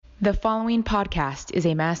The following podcast is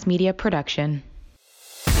a mass media production.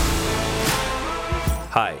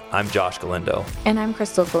 Hi, I'm Josh Galindo. And I'm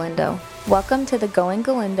Crystal Galindo. Welcome to the Going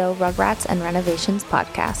Galindo Rugrats and Renovations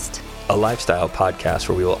podcast. A lifestyle podcast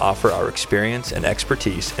where we will offer our experience and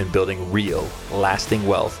expertise in building real, lasting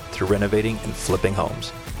wealth through renovating and flipping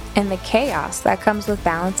homes. And the chaos that comes with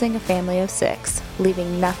balancing a family of 6,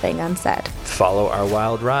 leaving nothing unsaid. Follow our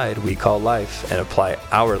wild ride we call life and apply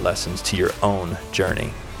our lessons to your own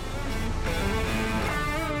journey.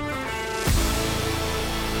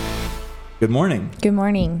 Good morning. Good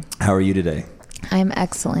morning. How are you today? I'm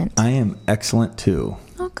excellent. I am excellent too.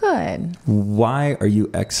 Oh, good. Why are you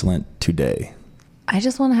excellent today? I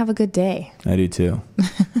just want to have a good day. I do too.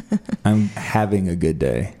 I'm having a good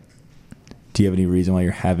day. Do you have any reason why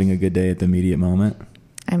you're having a good day at the immediate moment?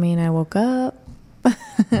 I mean, I woke up.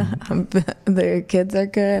 The kids are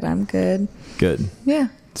good. I'm good. Good. Yeah.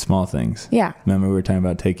 Small things. Yeah. Remember we were talking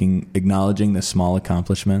about acknowledging the small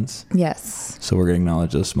accomplishments? Yes. So we're going to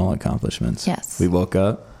acknowledge those small accomplishments. Yes. We woke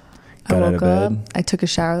up, got out of bed. I took a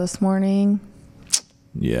shower this morning.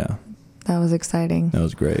 Yeah. That was exciting. That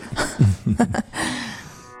was great.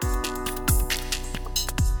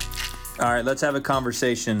 All right, let's have a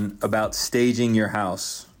conversation about staging your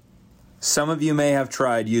house. Some of you may have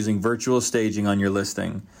tried using virtual staging on your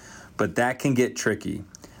listing, but that can get tricky.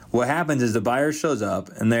 What happens is the buyer shows up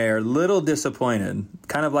and they are a little disappointed,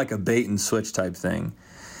 kind of like a bait and switch type thing.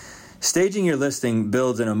 Staging your listing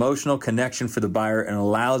builds an emotional connection for the buyer and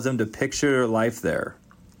allows them to picture their life there.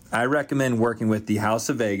 I recommend working with the House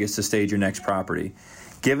of Vegas to stage your next property.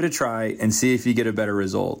 Give it a try and see if you get a better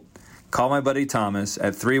result. Call my buddy Thomas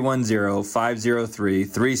at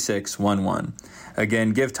 310-503-3611.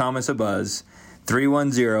 Again, give Thomas a buzz,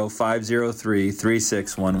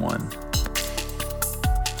 310-503-3611.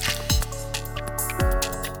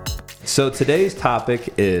 So today's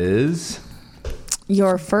topic is...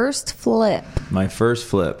 Your first flip. My first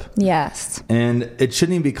flip. Yes. And it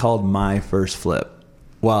shouldn't even be called my first flip.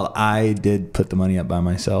 While I did put the money up by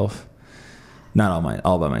myself, not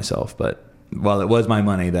all by myself, but while it was my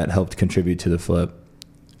money that helped contribute to the flip,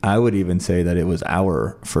 I would even say that it was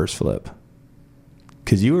our first flip.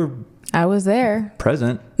 Because you were... I was there.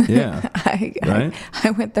 Present. Yeah. Right?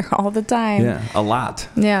 I went there all the time. Yeah. A lot.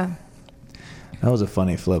 Yeah. That was a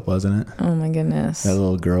funny flip, wasn't it? Oh my goodness. That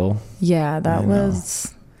little girl. Yeah, that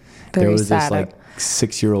was very sad. There was this like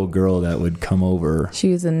 6-year-old girl that would come over. She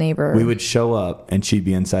was a neighbor. We would show up and she'd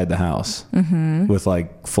be inside the house with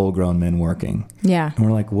like full grown men working. Yeah. And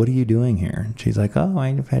we're like, what are you doing here? And she's like, oh,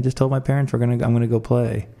 I just told my parents I'm going to go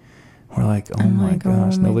play. We're like, oh my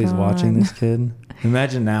gosh, nobody's watching this kid.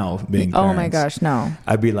 Imagine now being parents. Oh my gosh, no.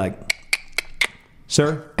 I'd be like,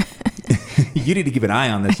 sir, you need to keep an eye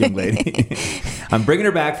on this young lady. I'm bringing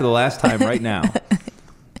her back for the last time right now.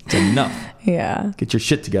 It's enough. Yeah. Get your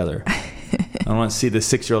shit together. I don't want to see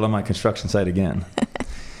this 6-year-old on my construction site again.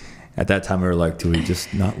 At that time, we were like, do we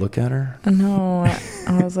just not look at her? No.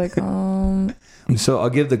 I was like, So I'll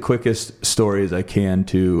give the quickest story as I can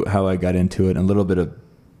to how I got into it and a little bit of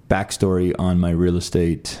backstory on my real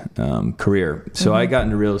estate career. So I got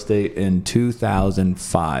into real estate in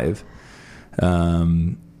 2005.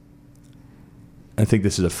 I think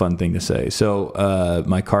this is a fun thing to say. So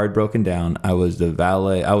my car had broken down. I was the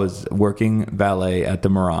valet. I was working valet at the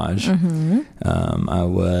Mirage. I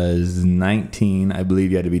was 19. I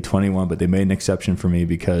believe you had to be 21, but they made an exception for me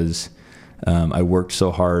because I worked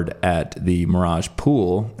so hard at the Mirage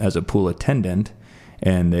pool as a pool attendant,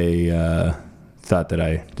 and they thought that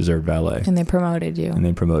I deserved valet. and they promoted you. And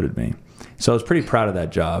they promoted me. So I was pretty proud of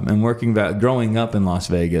that job. And growing up in Las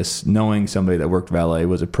Vegas, knowing somebody that worked valet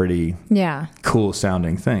was a pretty cool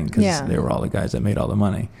sounding thing because they were all the guys that made all the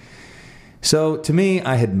money. So to me,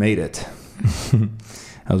 I had made it.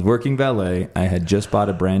 I was working valet. I had just bought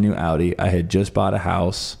a brand new Audi. I had just bought a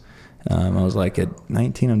house. I was like, at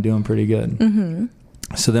 19, I'm doing pretty good.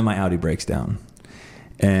 So then my Audi breaks down.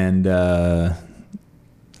 And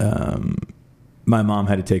my mom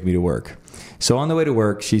had to take me to work. So on the way to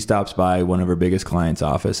work, she stops by one of her biggest clients'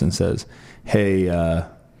 office and says, hey, I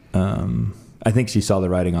think she saw the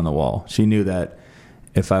writing on the wall. She knew that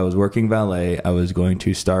if I was working valet, I was going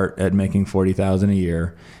to start at making $40,000 a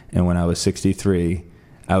year. And when I was 63,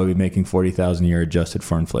 I would be making $40,000 a year adjusted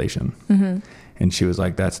for inflation. And she was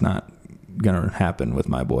like, that's not going to happen with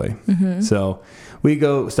my boy. So we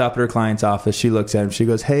go stop at her client's office. She looks at him. She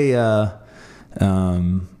goes, hey,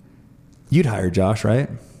 you'd hire Josh, right?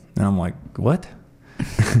 And I'm like, what?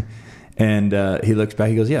 And he looks back.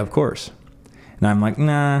 He goes, yeah, of course. And I'm like,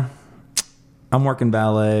 nah, I'm working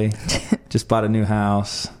valet. Just bought a new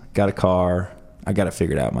house, got a car. I got to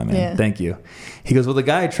figure it out, my man. Yeah. Thank you. He goes, well, the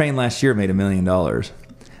guy I trained last year made $1 million. And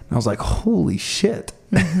I was like, holy shit.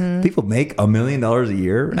 Mm-hmm. People make $1 million a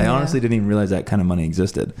year. I honestly didn't even realize that kind of money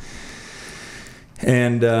existed.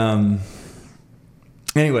 And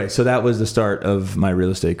anyway, so that was the start of my real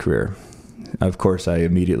estate career. Of course, I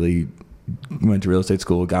immediately went to real estate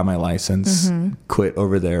school, got my license, quit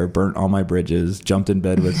over there, burnt all my bridges, jumped in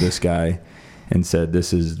bed with this guy, and said,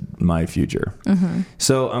 this is my future.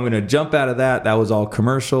 So I'm going to jump out of that. That was all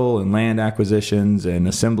commercial and land acquisitions and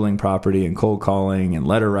assembling property and cold calling and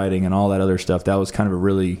letter writing and all that other stuff. That was kind of a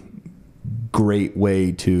really great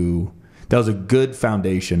way that was a good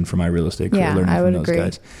foundation for my real estate career, learning from those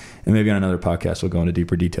guys. And maybe on another podcast, we'll go into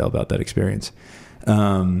deeper detail about that experience.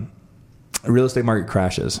 Real estate market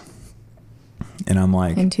crashes. And I'm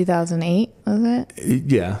like... In 2008, was it?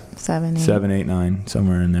 Yeah. 7, 8, 9,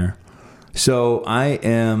 somewhere in there. So I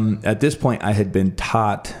am, at this point, I had been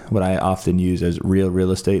taught what I often use as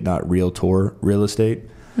real estate, not realtor real estate.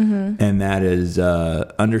 And that is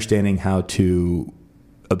understanding how to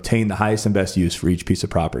obtain the highest and best use for each piece of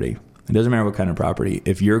property. It doesn't matter what kind of property.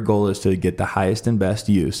 If your goal is to get the highest and best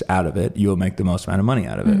use out of it, you'll make the most amount of money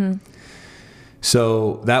out of it.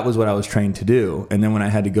 So that was what I was trained to do. And then when I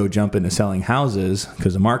had to go jump into selling houses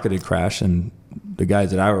because the market had crashed and the guys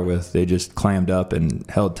that I were with, they just clammed up and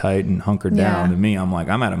held tight and hunkered down. And me, I'm like,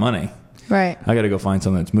 I'm out of money. Right. I got to go find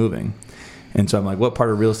something that's moving. And so I'm like, what part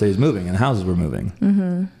of real estate is moving? And the houses were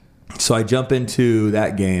moving. So I jump into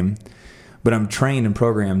that game, but I'm trained and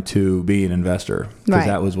programmed to be an investor because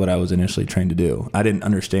that was what I was initially trained to do. I didn't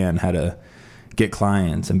understand how to get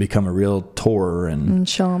clients and become a realtor and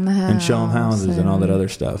show them the house and show them houses and all that other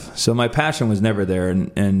stuff. So my passion was never there.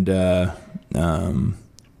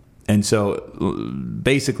 And so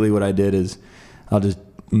basically what I did is I'm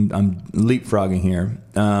leapfrogging here.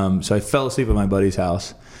 So I fell asleep at my buddy's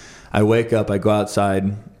house. I wake up, I go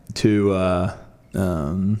outside to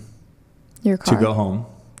your car? To go home,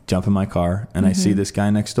 jump in my car, and I see this guy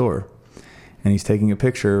next door. And he's taking a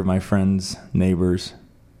picture of my friend's neighbor's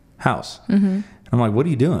house. I'm like, what are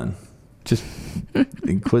you doing? Just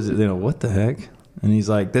inquisitive, what the heck? And he's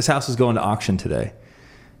like, this house is going to auction today.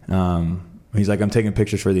 He's like, I'm taking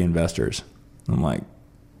pictures for the investors. I'm like,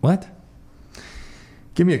 what?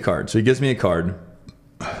 Give me a card. So he gives me a card.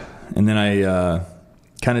 And then I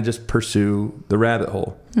kind of just pursue the rabbit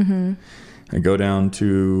hole. I go down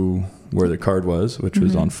to where the card was, which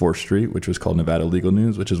was on 4th Street, which was called Nevada Legal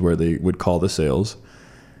News, which is where they would call the sales.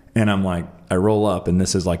 And I'm like, I roll up, and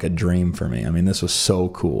this is like a dream for me. I mean, this was so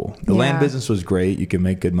cool. The land business was great. You can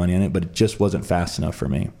make good money on it, but it just wasn't fast enough for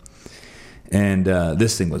me. And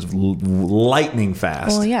this thing was lightning fast.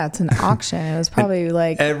 Well, yeah, it's an auction. It was probably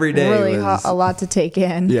like every day really a lot to take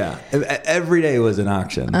in. Yeah, every day was an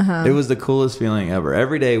auction. It was the coolest feeling ever.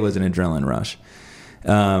 Every day was an adrenaline rush.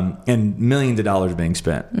 And millions of dollars being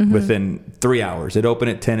spent within 3 hours. It'd open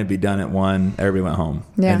at 10, it'd be done at 1. Everybody went home.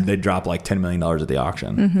 And they'd drop like $10 million at the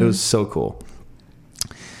auction. It was so cool.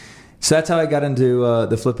 So that's how I got into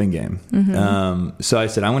the flipping game. So I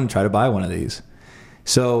said, I'm going to try to buy one of these.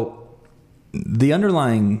 So the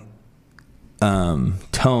underlying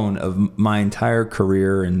tone of my entire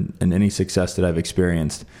career and any success that I've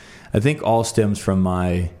experienced, I think all stems from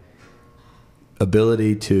my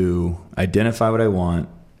ability to identify what I want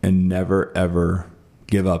and never, ever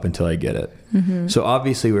give up until I get it. So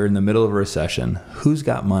obviously we're in the middle of a recession. Who's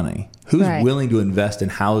got money? Who's willing to invest in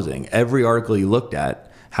housing? Every article you looked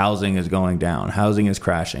at, housing is going down. Housing is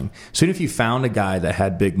crashing. So even if you found a guy that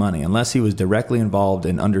had big money, unless he was directly involved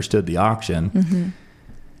and understood the auction,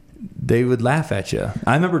 they would laugh at you.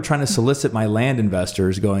 I remember trying to solicit my land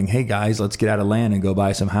investors going, hey guys, let's get out of land and go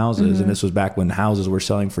buy some houses. And this was back when houses were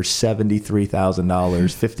selling for $73,000,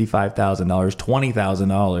 $55,000,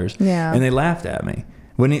 $20,000. And they laughed at me.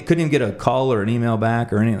 Couldn't even get a call or an email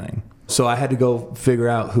back or anything. So I had to go figure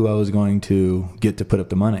out who I was going to get to put up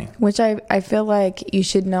the money. Which I feel like you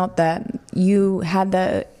should note that you had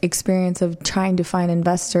the experience of trying to find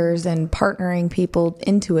investors and partnering people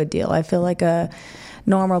into a deal. I feel like a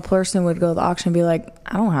normal person would go to the auction and be like,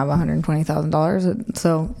 I don't have $120,000.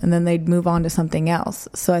 So, and then they'd move on to something else.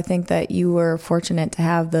 So I think that you were fortunate to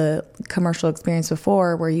have the commercial experience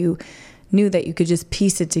before where you knew that you could just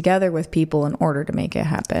piece it together with people in order to make it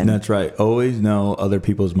happen. That's right. Always know other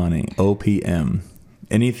people's money. OPM.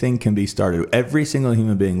 Anything can be started. Every single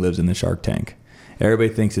human being lives in the Shark Tank. Everybody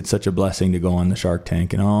thinks it's such a blessing to go on the Shark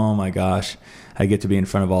Tank and, oh my gosh, I get to be in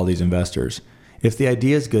front of all these investors. If the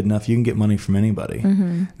idea is good enough, you can get money from anybody.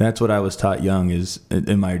 That's what I was taught young is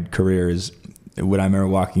in my career is when I remember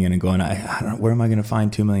walking in and going, where am I going to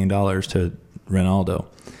find $2 million to Ronaldo?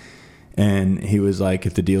 And he was like,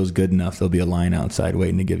 if the deal's good enough, there'll be a line outside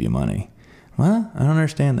waiting to give you money. Well, I don't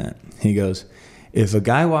understand that. He goes, if a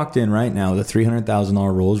guy walked in right now with a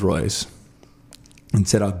 $300,000 Rolls Royce and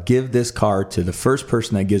said, I'll give this car to the first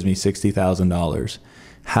person that gives me $60,000,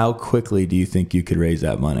 how quickly do you think you could raise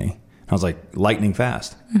that money? I was like, lightning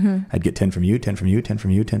fast. I'd get 10 from you, 10 from you, 10 from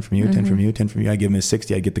you, 10 from you, 10 from you, 10 from you. I'd give him his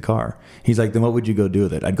 60, I'd get the car. He's like, then what would you go do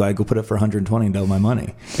with it? I'd go put it for 120 and double my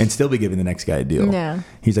money and still be giving the next guy a deal. Yeah.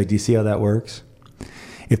 He's like, do you see how that works?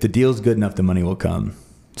 If the deal's good enough, the money will come.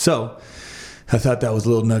 So I thought that was a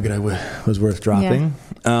little nugget was worth dropping.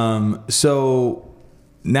 Yeah. So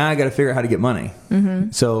now I got to figure out how to get money.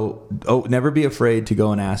 So never be afraid to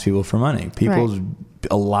go and ask people for money.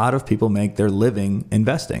 A lot of people make their living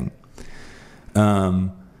investing. So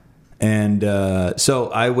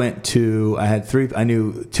I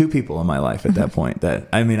knew 2 people in my life at that point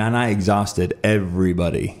and I exhausted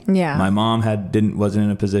everybody. Yeah. My mom wasn't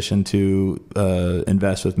in a position to,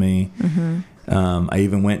 invest with me. I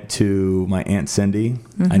even went to my Aunt Cindy.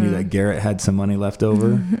 I knew that Garrett had some money left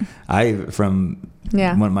over. When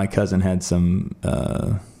my cousin had some,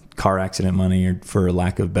 car accident money, or for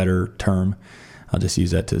lack of better term, I'll just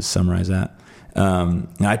use that to summarize that.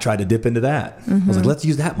 I tried to dip into that. I was like, let's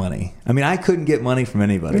use that money. I couldn't get money from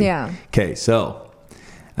anybody. Yeah. Okay. So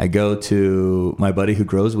I go to my buddy who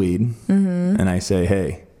grows weed and I say,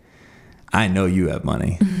 hey, I know you have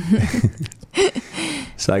money.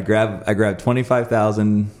 So I grabbed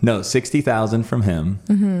 $60,000 from him.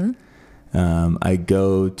 I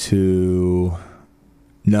go to,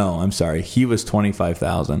 he was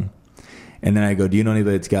 $25,000. And then I go, do you know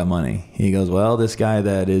anybody that's got money? He goes, well, this guy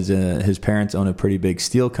that is, his parents own a pretty big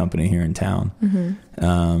steel company here in town.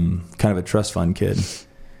 Kind of a trust fund kid.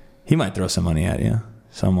 He might throw some money at you.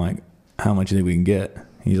 So I'm like, how much do you think we can get?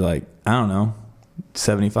 He's like, I don't know,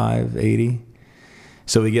 75, 80.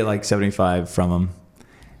 So we get like 75 from him.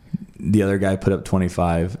 The other guy put up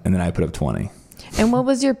 25 and then I put up 20. And what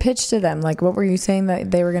was your pitch to them? Like, what were you saying that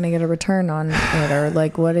they were going to get a return on it? Or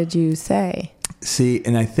like, what did you say? See,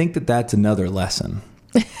 and I think that's another lesson.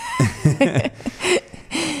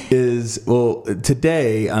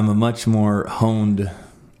 Today I'm a much more honed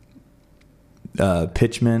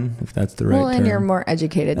pitchman, if that's the right term. Well, and you're more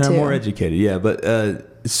educated too. I'm more educated, yeah. But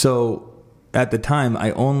so at the time,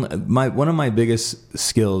 one of my biggest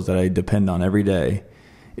skills that I depend on every day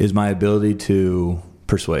is my ability to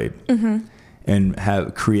persuade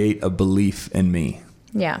and create a belief in me.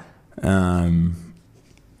 Yeah.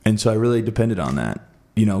 And so I really depended on that,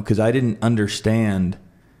 because I didn't understand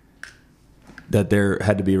that there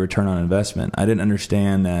had to be a return on investment. I didn't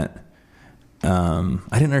understand that. I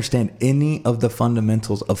didn't understand any of the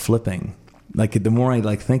fundamentals of flipping. Like, the more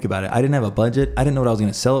I think about it, I didn't have a budget. I didn't know what I was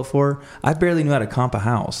going to sell it for. I barely knew how to comp a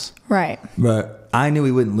house. Right. But I knew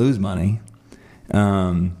we wouldn't lose money.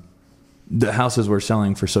 The houses were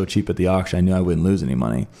selling for so cheap at the auction, I knew I wouldn't lose any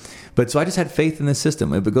money. But so I just had faith in the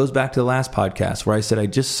system. It goes back to the last podcast where I said I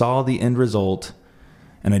just saw the end result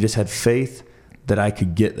and I just had faith that I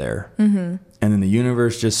could get there. And then the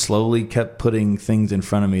universe just slowly kept putting things in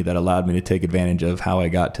front of me that allowed me to take advantage of how I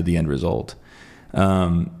got to the end result.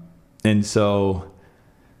 And so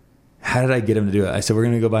how did I get him to do it? I said, we're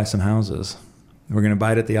going to go buy some houses. We're going to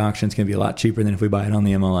buy it at the auction. It's going to be a lot cheaper than if we buy it on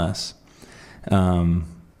the MLS.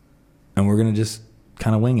 And we're going to just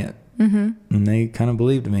kind of wing it. And they kind of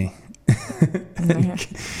believed me.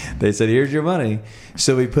 They said, here's your money.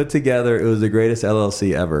 So we put together, it was the greatest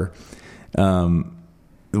LLC ever.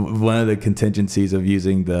 One of the contingencies of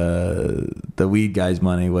using the weed guy's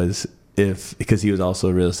money was because he was also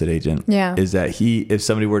a real estate agent, is that if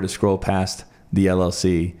somebody were to scroll past the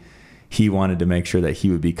LLC, he wanted to make sure that he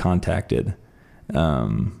would be contacted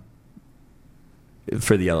for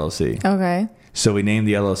the LLC. Okay. So we named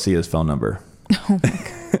the LLC his phone number. Oh my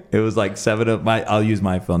God. It was like I'll use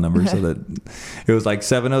my phone number so that it was like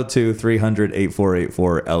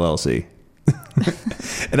 702-300-8484 LLC.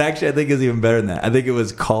 And actually, I think it's even better than that. I think it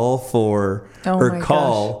was call CALL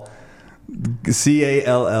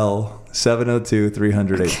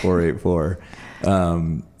 702-300-8484.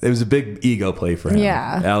 It was a big ego play for him.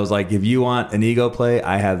 Yeah. I was like, if you want an ego play,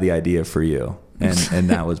 I have the idea for you. And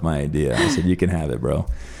that was my idea. I said, you can have it, bro.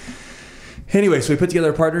 Anyway, so we put together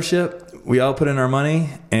a partnership. We all put in our money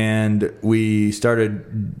and we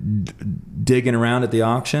started digging around at the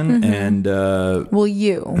auction. And yeah,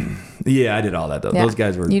 I did all that though. Yeah. Those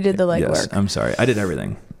guys were, you did the legwork. Yes, I'm sorry. I did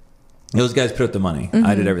everything. Those guys put up the money.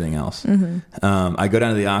 I did everything else. I go down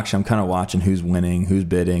to the auction. I'm kind of watching who's winning, who's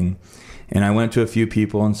bidding. And I went to a few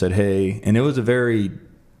people and said, hey, and it was they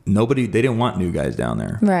didn't want new guys down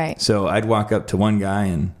there. Right. So I'd walk up to one guy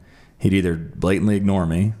and he'd either blatantly ignore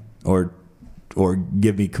me or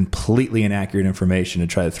give me completely inaccurate information to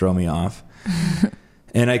try to throw me off.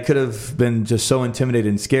 And I could have been just so intimidated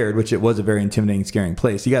and scared, which it was a very intimidating, scaring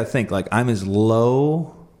place. You got to think, like, I'm as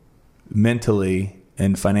low mentally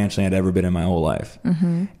and financially I'd ever been in my whole life.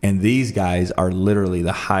 Mm-hmm. And these guys are literally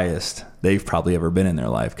the highest they've probably ever been in their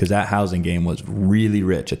life, because that housing game was really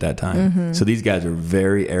rich at that time. Mm-hmm. So these guys are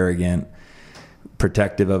very arrogant,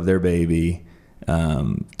 protective of their baby,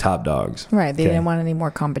 top dogs. Right. They didn't want any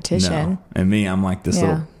more competition. No. And me, I'm like this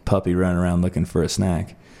little puppy running around looking for a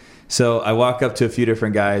snack. So I walk up to a few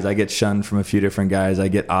different guys. I get shunned from a few different guys. I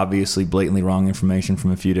get obviously blatantly wrong information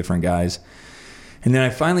from a few different guys. And then I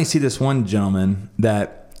finally see this one gentleman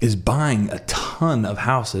that is buying a ton of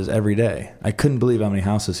houses every day. I couldn't believe how many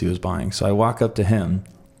houses he was buying. So I walk up to him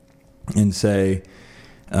and say,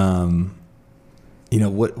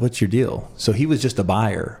 what's your deal? So he was just a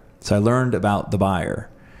buyer. So I learned about the buyer.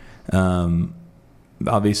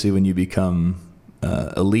 Obviously, when you become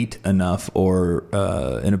elite enough or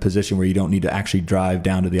in a position where you don't need to actually drive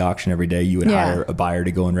down to the auction every day, you would hire a buyer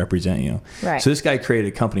to go and represent you. Right. So this guy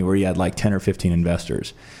created a company where he had like 10 or 15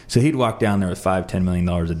 investors. So he'd walk down there with $5-10 million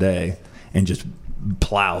a day and just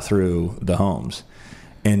plow through the homes.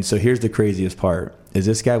 And so here's the craziest part, is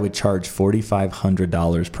this guy would charge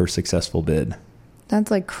 $4,500 per successful bid. That's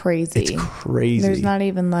like crazy. It's crazy. There's not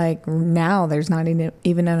even there's not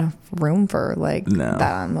even enough room for that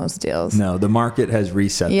on most deals. No, the market has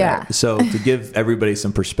reset that. So to give everybody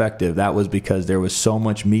some perspective, that was because there was so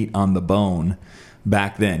much meat on the bone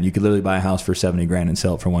back then. You could literally buy a house for $70,000 and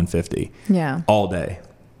sell it for $150,000. Yeah. All day.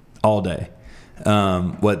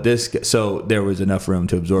 So there was enough room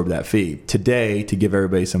to absorb that fee. Today, to give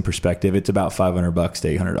everybody some perspective, it's about $500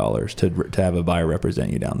 to $800 to have a buyer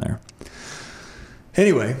represent you down there.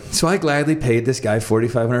 Anyway, so I gladly paid this guy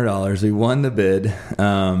 $4,500. We won the bid.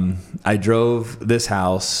 I drove this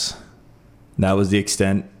house. That was the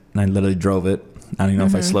extent. I literally drove it. I don't even know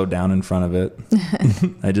if I slowed down in front of it.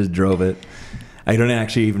 I just drove it. I don't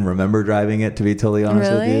actually even remember driving it, to be totally honest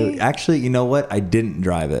with you. Actually, you know what? I didn't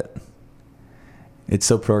drive it. It's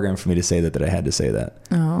so programmed for me to say that I had to say that.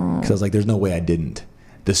 Oh. Because I was like, there's no way I didn't.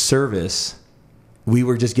 The service... We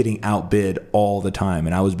were just getting outbid all the time,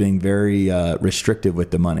 and I was being very restrictive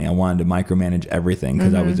with the money. I wanted to micromanage everything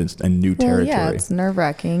because I was in a new territory. Yeah, it's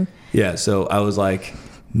nerve-wracking. Yeah, so I was like,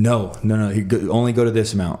 no, only go to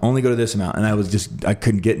this amount, and I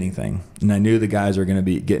couldn't get anything, and I knew the guys were going to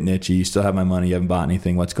be getting itchy. You still have my money, you haven't bought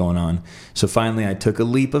anything, what's going on? So finally, I took a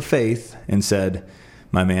leap of faith and said,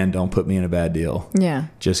 my man, don't put me in a bad deal. Yeah,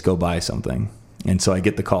 just go buy something. And so I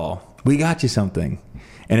get the call. We got you something.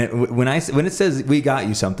 And when it says we got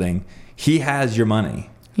you something, he has your money.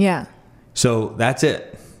 Yeah. So that's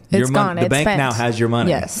it. It's gone. The bank now has your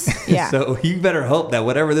money. Yes. Yeah. So you better hope that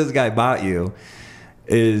whatever this guy bought you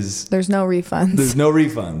is... There's no refunds. There's no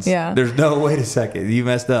refunds. Yeah. There's no, wait a second, you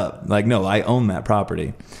messed up. Like, no, I own that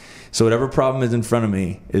property. So whatever problem is in front of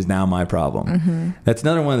me is now my problem. Mm-hmm. That's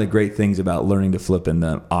another one of the great things about learning to flip in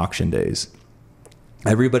the auction days.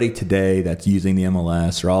 Everybody today that's using the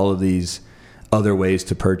MLS or all of these other ways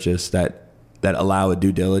to purchase that allow a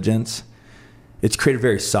due diligence, it's created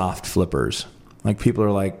very soft flippers. Like, people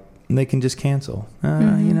are like, they can just cancel.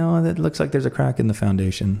 It looks like there's a crack in the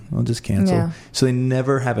foundation. We'll just cancel. Yeah. So they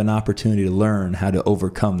never have an opportunity to learn how to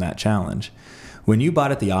overcome that challenge. When you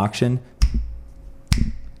bought at the auction,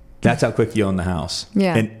 that's how quick you own the house.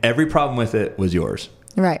 Yeah. And every problem with it was yours.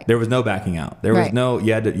 Right. There was no backing out. There was no,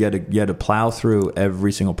 you had to plow through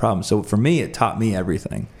every single problem. So for me, it taught me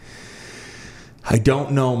everything. I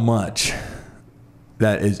don't know much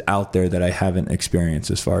that is out there that I haven't experienced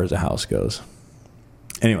as far as a house goes.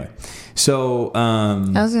 Anyway, so... I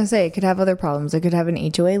was going to say, it could have other problems. It could have an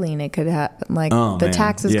HOA lien. It could have,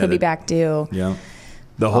 taxes could be back due. Yeah.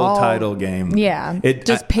 The whole title game. Yeah.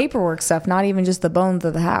 Paperwork stuff, not even just the bones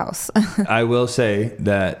of the house. I will say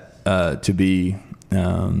that to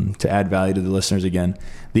add value to the listeners again,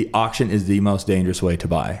 the auction is the most dangerous way to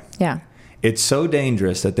buy. Yeah. It's so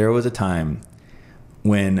dangerous that there was a time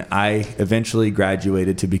when I eventually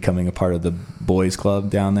graduated to becoming a part of the boys club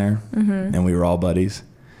down there, and we were all buddies.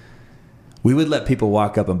 We would let people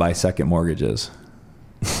walk up and buy second mortgages.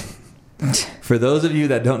 For those of you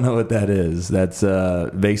that don't know what that is, that's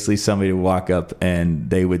basically somebody would walk up and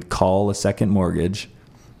they would call a second mortgage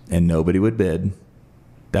and nobody would bid.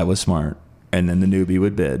 That was smart. And then the newbie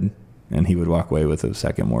would bid and he would walk away with a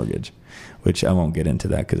second mortgage, which I won't get into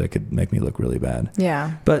that because that could make me look really bad.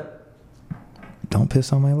 Yeah. But don't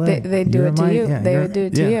piss on my leg. They do it to you. Yeah, they would do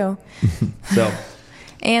it to you. So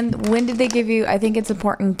And when did they give you? I think it's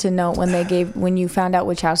important to note when you found out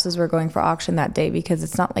which houses were going for auction that day, because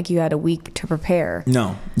it's not like you had a week to prepare.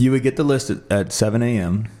 No, you would get the list at 7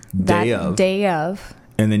 a.m. day of,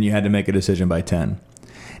 and then you had to make a decision by 10.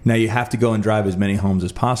 Now you have to go and drive as many homes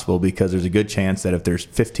as possible, because there's a good chance that if there's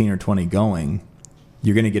 15 or 20 going,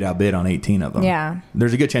 you're going to get outbid on 18 of them. Yeah.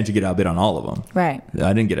 There's a good chance you get outbid on all of them. Right.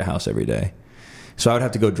 I didn't get a house every day. So I would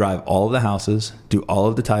have to go drive all of the houses, do all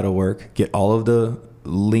of the title work, get all of the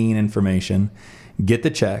lien information, get the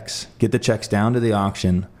checks down to the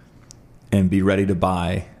auction, and be ready to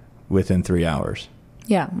buy within 3 hours.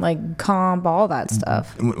 Yeah, like comp, all that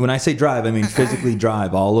stuff. When I say drive, I mean physically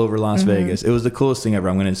drive all over Las Vegas. It was the coolest thing ever.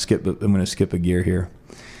 I'm going to skip a gear here.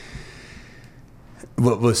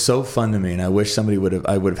 What was so fun to me, and I wish I would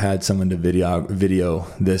have had someone to video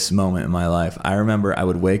this moment in my life. I remember I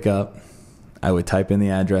would wake up, I would type in the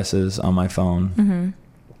addresses on my phone.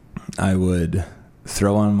 I would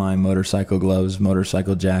throw on my motorcycle gloves,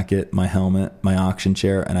 motorcycle jacket, my helmet, my auction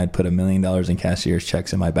chair, and I'd put $1 million in cashier's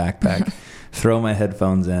checks in my backpack, throw my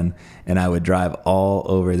headphones in, and I would drive all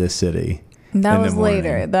over the city. That was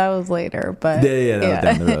later, but yeah, that was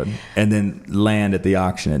down the road, and then land at the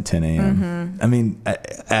auction at 10 a.m. I mean,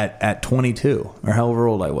 at 22 or however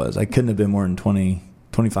old I was, I couldn't have been more than 20,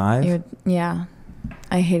 25. Yeah,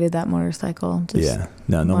 I hated that motorcycle.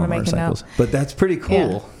 No more motorcycles, but that's pretty cool.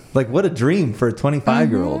 Yeah. Like, what a dream for a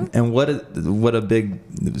 25-year-old, and what a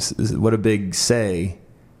big say,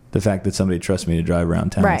 the fact that somebody trusts me to drive around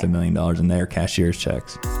town with $1 million in their cashier's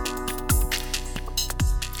checks.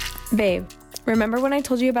 Babe, remember when I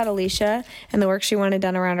told you about Alicia and the work she wanted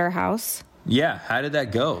done around our house? Yeah, how did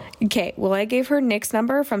that go? Okay, well, I gave her Nick's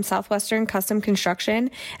number from Southwestern Custom Construction,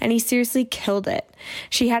 and he seriously killed it.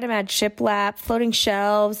 She had him add shiplap, floating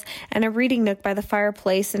shelves, and a reading nook by the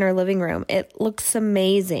fireplace in her living room. It looks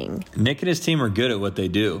amazing. Nick and his team are good at what they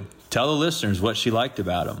do. Tell the listeners what she liked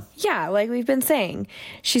about him. Yeah, like we've been saying.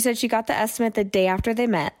 She said she got the estimate the day after they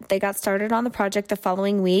met. They got started on the project the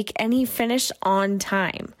following week, and he finished on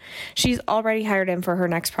time. She's already hired him for her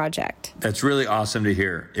next project. That's really awesome to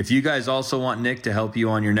hear. If you guys also want Nick to help you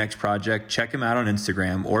on your next project, check him out on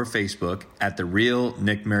Instagram or Facebook at The Real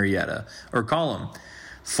Nick Marietta, or call him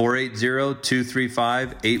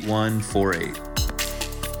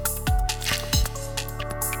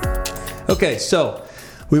 480-235-8148. Okay, so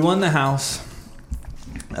we won the house.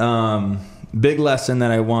 Big lesson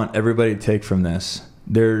that I want everybody to take from this.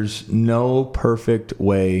 There's no perfect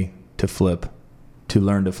way to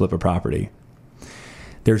learn to flip a property.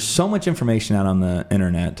 There's so much information out on the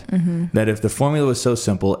internet that if the formula was so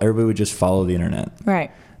simple, everybody would just follow the internet. Right.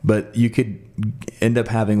 But you could end up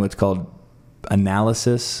having what's called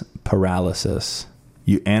analysis paralysis.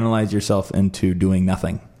 You analyze yourself into doing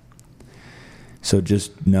nothing. So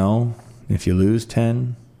just know, if you lose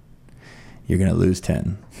 10, you're going to lose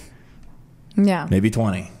 10. Yeah. Maybe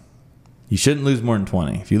 20. You shouldn't lose more than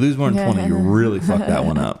 20. If you lose more than 20, you really fucked that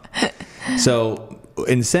one up. So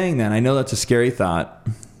in saying that, I know that's a scary thought,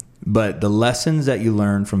 but the lessons that you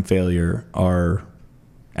learn from failure are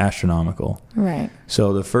astronomical. Right.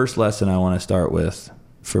 So the first lesson I want to start with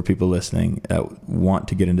for people listening that want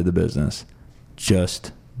to get into the business,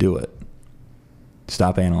 just do it.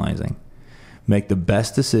 Stop analyzing. Make the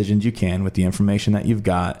best decisions you can with the information that you've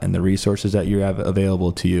got and the resources that you have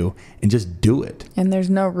available to you, and just do it. And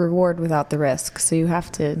there's no reward without the risk, so you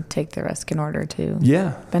have to take the risk in order to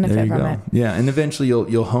benefit from it. Yeah, and eventually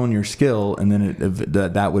you'll hone your skill, and then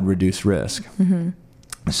that would reduce risk.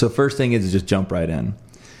 So first thing is just jump right in.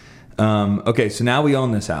 Okay, so now we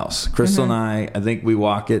own this house. Crystal and I think we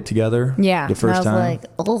walk it together. Yeah, the first time. Like,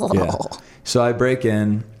 oh. Yeah. So I break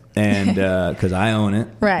in, and because I own it,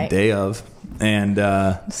 right, day of. And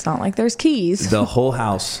it's not like there's keys. The whole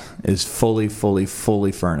house is fully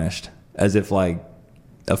furnished, as if like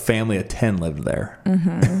a family of 10 lived there.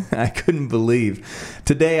 I couldn't believe.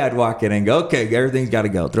 Today I'd walk in and go, okay, everything's got to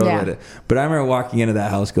go. Throw it away. But I remember walking into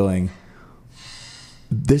that house going,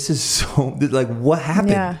 this is so, like, what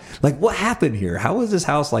happened? Yeah. Like, what happened here? How was this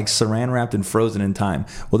house like saran wrapped and frozen in time?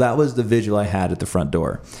 Well, that was the visual I had at the front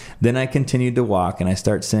door. Then I continued to walk, and I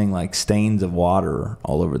start seeing like stains of water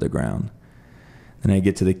all over the ground. Then I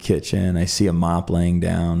get to the kitchen. I see a mop laying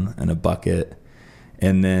down and a bucket.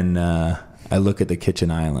 And then I look at the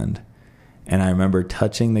kitchen island. And I remember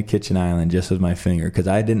touching the kitchen island just with my finger because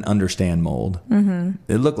I didn't understand mold.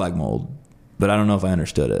 It looked like mold, but I don't know if I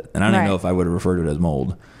understood it. And I don't know if I would have referred to it as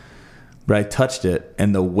mold. But I touched it,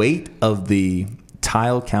 and the weight of the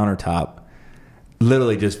tile countertop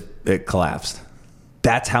literally it collapsed.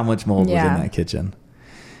 That's how much mold was in that kitchen.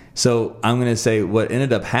 So I'm going to say what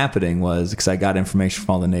ended up happening was, because I got information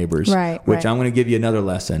from all the neighbors, which I'm going to give you another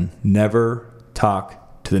lesson. Never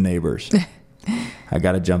talk to the neighbors. I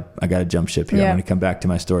got to jump ship here. I'm going to come back to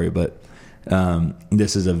my story, but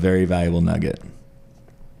this is a very valuable nugget.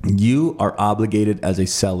 You are obligated as a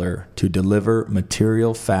seller to deliver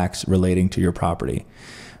material facts relating to your property.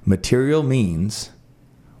 Material means,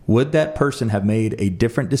 would that person have made a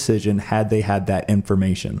different decision had they had that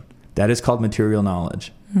information? That is called material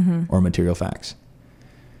knowledge or material facts.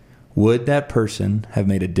 Would that person have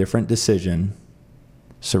made a different decision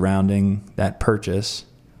surrounding that purchase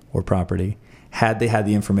or property had they had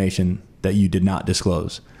the information that you did not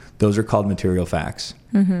disclose? Those are called material facts.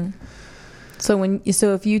 So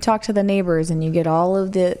if you talk to the neighbors and you get all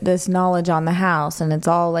of this knowledge on the house, and it's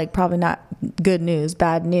all like probably not good news,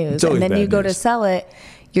 bad news, and then you go to sell it,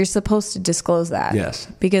 you're supposed to disclose that. Yes.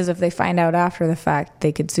 Because if they find out after the fact,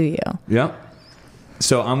 they could sue you. Yep.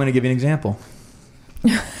 So I'm going to give you an example.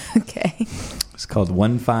 Okay. It's called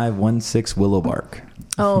 1516 Willowbark.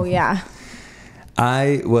 Oh, yeah.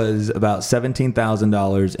 I was about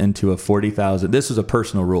 $17,000 into a $40,000. This was a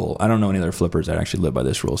personal rule. I don't know any other flippers that actually live by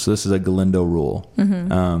this rule. So this is a Galindo rule.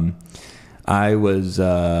 I was,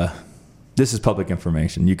 this is public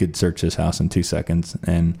information. You could search this house in 2 seconds.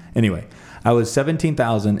 And anyway, I was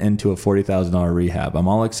 $17,000 into a $40,000 rehab. I'm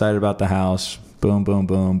all excited about the house. Boom, boom,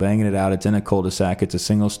 boom, banging it out. It's in a cul-de-sac. It's a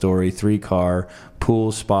single story, 3-car,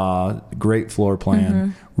 pool, spa, great floor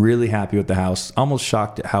plan. Really happy with the house. Almost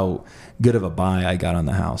shocked at how good of a buy I got on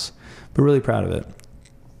the house, but really proud of it.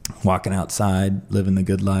 Walking outside, living the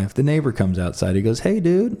good life. The neighbor comes outside. He goes, "Hey,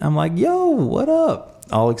 dude." I'm like, "Yo, what up?"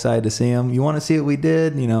 All excited to see him. "You want to see what we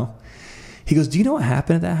did?" He goes, "Do you know what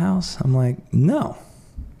happened at that house?" I'm like, "No."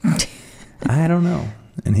 I don't know.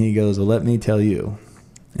 And he goes, "Well, let me tell you."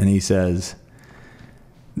 And he says,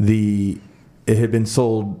 it had been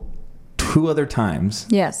sold 2 other times.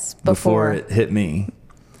 Yes, before it hit me.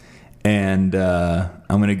 And I'm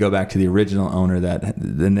going to go back to the original owner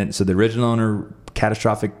so the original owner,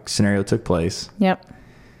 catastrophic scenario took place. Yep.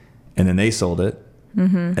 And then they sold it.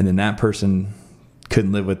 And then that person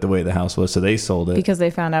couldn't live with the way the house was, so they sold it. Because they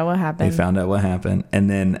found out what happened. And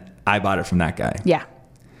then I bought it from that guy. Yeah.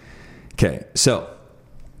 Okay, so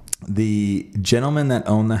the gentleman that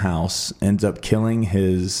owned the house ends up killing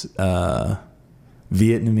his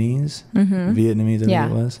Vietnamese, I think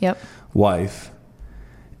it was, wife,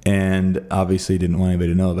 and obviously didn't want anybody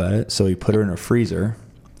to know about it. So he put her in a freezer,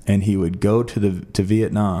 and he would go to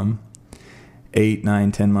Vietnam 8,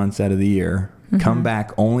 9, 10 months out of the year, come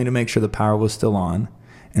back only to make sure the power was still on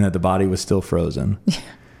and that the body was still frozen,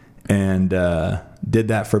 and did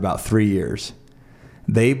that for about 3 years.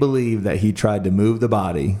 They believe that he tried to move the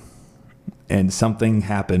body and something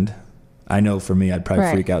happened. I know for me, I'd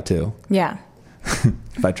probably freak out too. Yeah.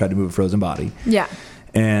 If I tried to move a frozen body. Yeah.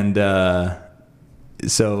 And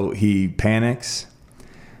so he panics,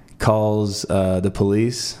 calls the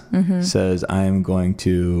police, says, "I am going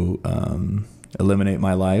to eliminate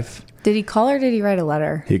my life." Did he call or did he write a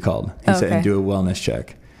letter? He called. He said, "And do a wellness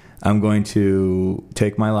check. I'm going to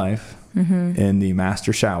take my life in the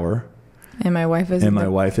master shower. And my wife is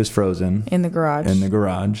frozen in the garage.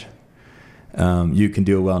 You can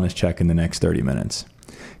do a wellness check in the next 30 minutes.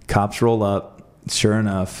 Cops roll up. Sure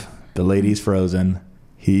enough, the lady's frozen.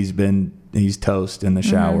 He's toast in the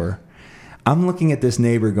shower. I'm looking at this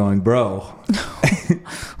neighbor going, "Bro,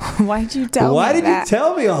 why'd you tell me Why did you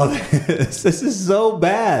tell me all this? This is so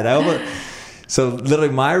bad." So literally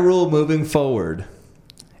my rule moving forward,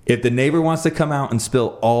 if the neighbor wants to come out and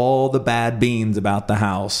spill all the bad beans about the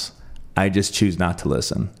house, I just choose not to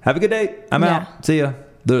listen. Have a good day. I'm out. See ya.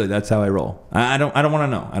 Literally, that's how I roll. I don't want to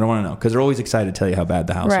know. I don't want to know because they're always excited to tell you how bad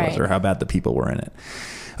the house was or how bad the people were in it.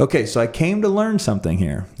 Okay, so I came to learn something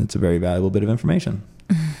here. It's a very valuable bit of information.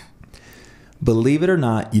 Believe it or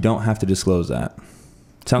not, you don't have to disclose that.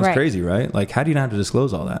 Sounds crazy, right? Like, how do you not have to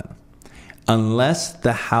disclose all that? Unless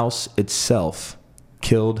the house itself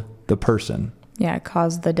killed the person. Yeah,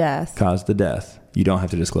 caused the death. You don't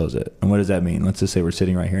have to disclose it. And what does that mean? Let's just say we're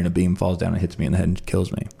sitting right here and a beam falls down and hits me in the head and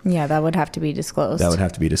kills me. Yeah, that would have to be disclosed.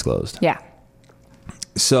 Yeah.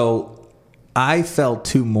 So I felt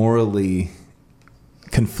too morally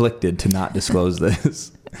conflicted to not disclose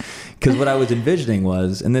this. Because what I was envisioning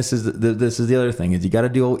was, and this is the other thing, is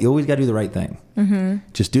you always got to do the right thing.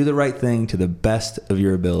 Just do the right thing to the best of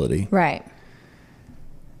your ability. Right.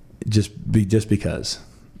 Just because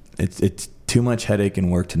it's too much headache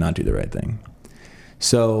and work to not do the right thing.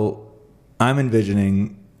 So I'm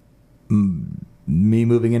envisioning me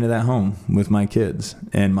moving into that home with my kids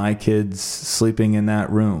and my kids sleeping in that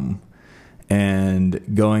room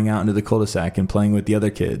and going out into the cul-de-sac and playing with the other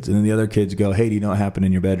kids. And then the other kids go, hey, do you know what happened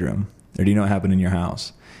in your bedroom? Or do you know what happened in your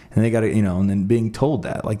house? And they got to, and then being told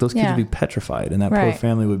that, like those kids would be petrified, and that poor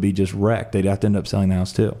family would be just wrecked. They'd have to end up selling the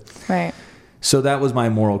house too. Right. So that was my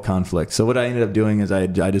moral conflict. So what I ended up doing is I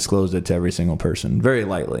disclosed it to every single person very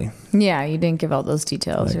lightly. Yeah. You didn't give all those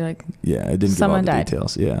details. You're like, yeah, I didn't give all the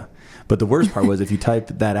details. Yeah. But the worst part was if you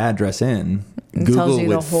typed that address in, Google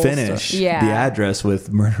would finish the address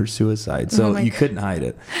with murder-suicide. So you couldn't hide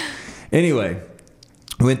it. Anyway,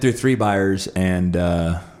 we went through 3 buyers, and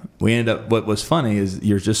we ended up, what was funny is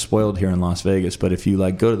you're just spoiled here in Las Vegas, but if you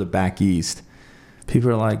like go to the back east, people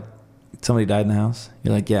are like, somebody died in the house?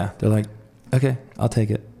 You're like, yeah. They're like, okay, I'll take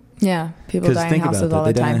it. Yeah, people die in houses all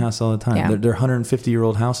the time. They die in a house all the time. Yeah. There are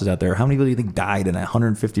 150-year-old houses out there. How many people do you think died in a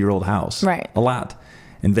 150-year-old house? Right. A lot.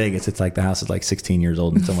 In Vegas, it's like the house is like 16 years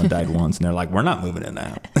old and someone died once, and they're like, we're not moving in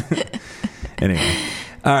that. Anyway.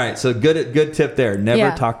 All right, so good tip there.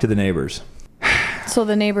 Never talk to the neighbors. So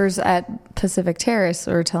the neighbors at Pacific Terrace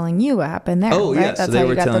were telling you what happened there. Oh, right? yes. That's so how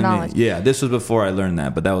you got the knowledge. Me. Yeah, this was before I learned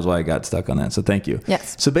that, but that was why I got stuck on that. So thank you.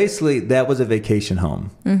 Yes. So basically, that was a vacation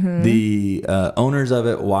home. Mm-hmm. The owners of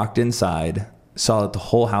it walked inside, saw that the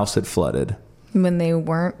whole house had flooded. When they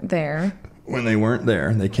weren't there.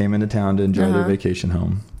 They came into town to enjoy their vacation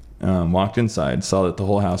home. Walked inside, saw that the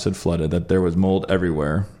whole house had flooded, that there was mold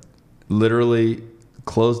everywhere. Literally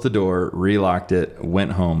closed the door, relocked it,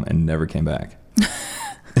 went home, and never came back.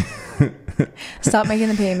 Stop making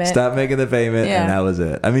the payment. And that was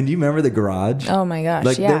it. I mean, do you remember the garage? Oh my gosh,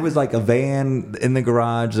 like there was like a van in the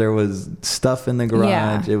garage. There was stuff in the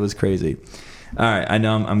garage. Yeah. It was crazy. All right, I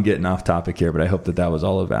know I'm getting off topic here, but I hope that was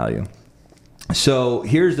all of value. So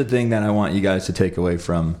here's the thing that I want you guys to take away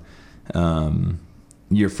from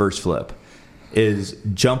your first flip is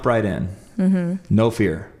jump right in. Mm-hmm. No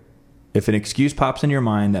fear. If an excuse pops in your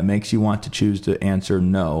mind that makes you want to choose to answer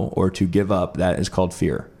no or to give up, that is called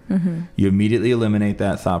fear. Mm-hmm. You immediately eliminate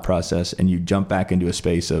that thought process and you jump back into a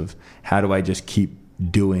space of how do I just keep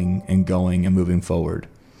doing and going and moving forward.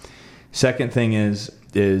 Second thing is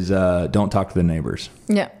don't talk to the neighbors.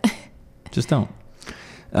 Yeah. Just don't.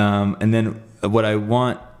 And then what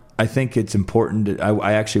I think it's important.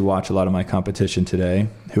 I actually watch a lot of my competition today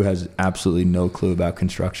who has absolutely no clue about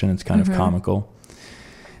construction. It's kind of comical.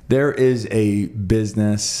 There is a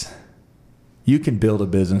business. You can build a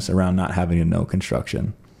business around not having to know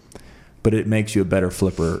construction, but it makes you a better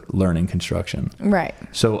flipper learning construction. Right.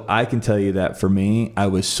 So I can tell you that for me, I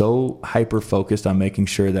was so hyper focused on making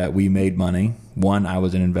sure that we made money. 1, I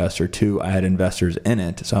was an investor. 2, I had investors in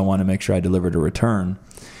it. So I wanted to make sure I delivered a return.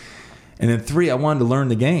 And then 3, I wanted to learn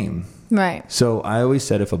the game. Right. So I always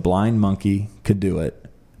said if a blind monkey could do it,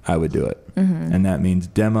 I would do it. Mm-hmm. And that means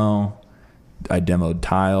demo. I demoed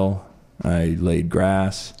tile. I laid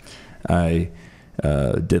grass. I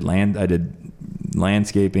did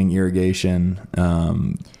landscaping, irrigation.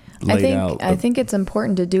 I think it's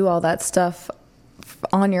important to do all that stuff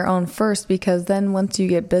on your own first, because then once you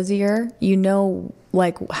get busier, you know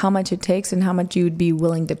like how much it takes and how much you would be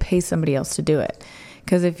willing to pay somebody else to do it.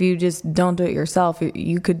 Because if you just don't do it yourself,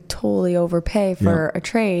 you could totally overpay for a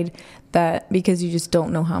trade because you just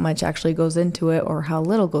don't know how much actually goes into it or how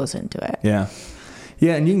little goes into it. Yeah.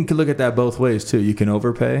 Yeah, and you can look at that both ways too. You can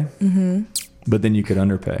overpay, but then you could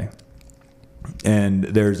underpay. And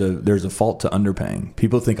there's a fault to underpaying.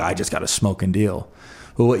 People think I just got a smoking deal.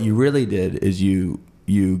 Well, what you really did is you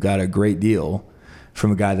got a great deal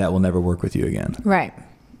from a guy that will never work with you again. Right.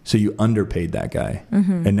 So you underpaid that guy.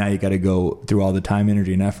 Mm-hmm. And now you got to go through all the time,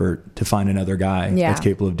 energy, and effort to find another guy that's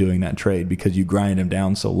capable of doing that trade because you grind him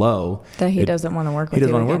down so low that he doesn't want to work with you.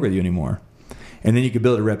 He doesn't want to work with you anymore. And then you could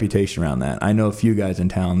build a reputation around that. I know a few guys in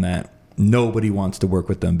town that nobody wants to work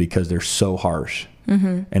with them because they're so harsh.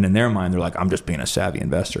 Mm-hmm. And in their mind, they're like, I'm just being a savvy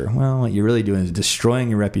investor. Well, what you're really doing is destroying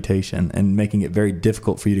your reputation and making it very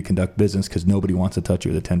difficult for you to conduct business because nobody wants to touch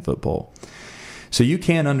you with a 10-foot pole. So you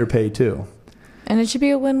can underpay too. And it should be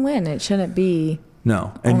a win-win. It shouldn't be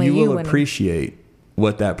no. And you will appreciate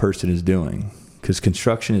what that person is doing because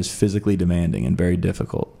construction is physically demanding and very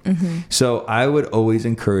difficult. Mm-hmm. So I would always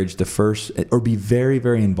encourage the first, or be very,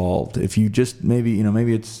 very involved. If you just maybe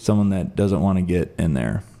it's someone that doesn't want to get in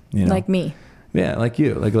there. Like me. Yeah, like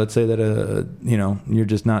you. Like let's say that you're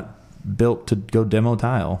just not built to go demo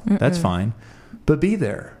tile. Mm-mm. That's fine. But be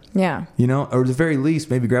there. Yeah. Or at the very least,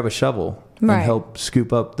 maybe grab a shovel and help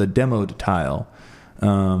scoop up the demoed tile.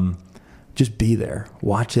 Just be there.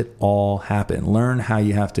 Watch it all happen. Learn how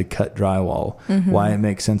you have to cut drywall. Mm-hmm. Why it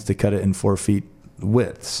makes sense to cut it in 4 feet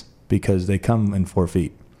widths because they come in 4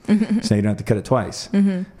 feet. Mm-hmm. So you don't have to cut it twice.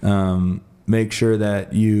 Mm-hmm. make sure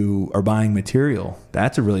that you are buying material.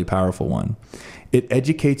 That's a really powerful one. It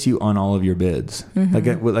educates you on all of your bids. Like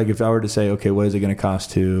if I were to say, okay, what is it going to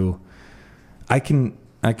cost to, I can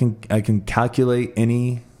calculate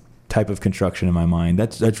any type of construction in my mind.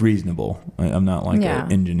 That's reasonable. I'm not like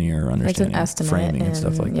an engineer understanding framing and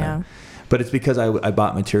stuff like that. But it's because I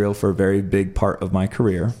bought material for a very big part of my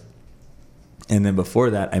career. And then before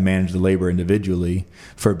that, I managed the labor individually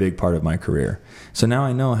for a big part of my career. So now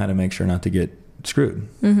I know how to make sure not to get screwed.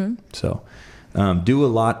 So do a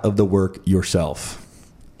lot of the work yourself.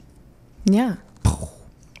 Yeah.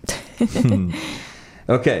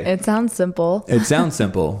 Okay. It sounds simple. It sounds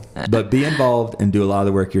simple, but be involved and do a lot of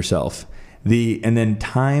the work yourself. And then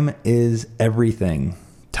time is everything.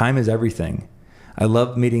 Time is everything. I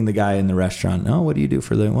love meeting the guy in the restaurant. Oh, what do you do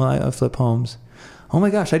for a living? Well, I flip homes. Oh my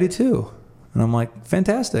gosh, I do too. And I'm like,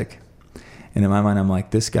 fantastic. And in my mind, I'm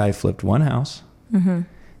like, this guy flipped one house.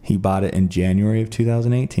 He bought it in January of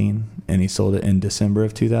 2018, and he sold it in December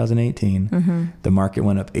of 2018. The market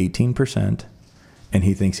went up 18%, and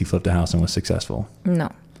he thinks he flipped a house and was successful.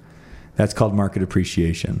 No. That's called market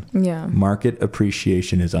appreciation. Yeah. Market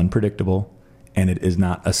appreciation is unpredictable, and it is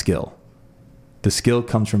not a skill. The skill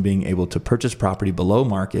comes from being able to purchase property below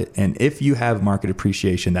market. And if you have market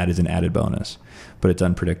appreciation, that is an added bonus, but it's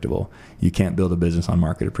unpredictable. You can't build a business on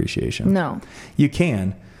market appreciation. No. You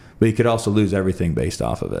can, but you could also lose everything based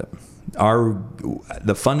off of it.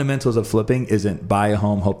 The fundamentals of flipping isn't buy a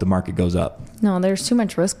home, hope the market goes up. No, there's too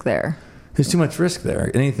much risk there. There's too much risk there.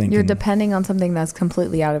 Anything. You're depending on something that's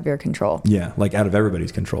completely out of your control. Yeah, like out of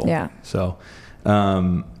everybody's control. Yeah.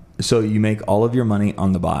 So you make all of your money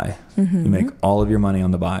on the buy. You make all of your money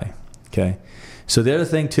on the buy. Okay. So the other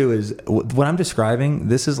thing too is what I'm describing,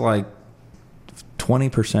 this is like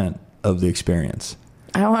 20% of the experience.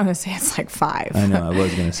 I want to say it's like 5. I know. I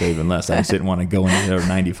was going to say even less. I just didn't want to go into there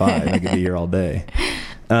 95. I could be here all day.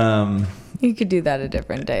 You could do that a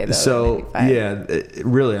different day though. So yeah,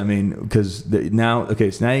 really, I mean, because now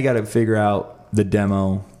you got to figure out the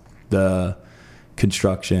demo, the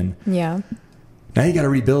construction. Yeah. Now you got to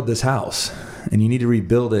rebuild this house, and you need to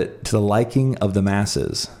rebuild it to the liking of the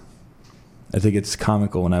masses. I think it's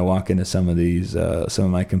comical when I walk into some of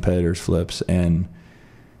my competitors' flips, and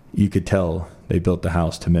you could tell they built the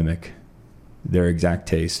house to mimic their exact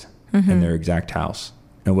taste and their exact house.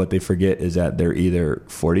 And what they forget is that they're either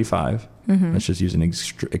 45, let's just use an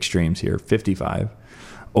extremes here, 55,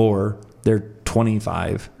 or they're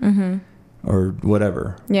 25. Or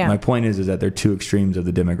whatever. Yeah. My point is that they're two extremes of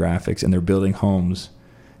the demographics, and they're building homes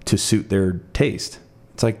to suit their taste.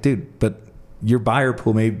 It's like, dude, but your buyer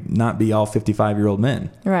pool may not be all 55-year-old men.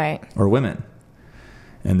 Right. Or women.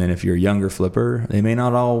 And then if you're a younger flipper, they may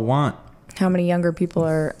not all want. How many younger people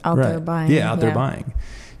are out there buying? Yeah, out there buying.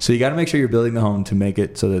 So you got to make sure you're building the home to make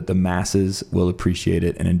it so that the masses will appreciate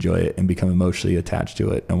it and enjoy it and become emotionally attached to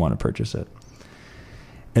it and want to purchase it.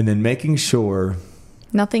 And then making sure...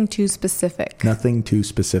 Nothing too specific. Nothing too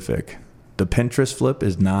specific. The Pinterest flip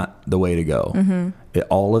is not the way to go.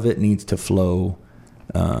 All of it needs to flow.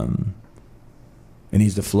 It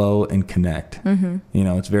needs to flow and connect. You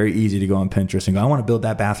know, it's very easy to go on Pinterest and go, I want to build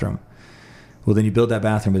that bathroom. Well, then you build that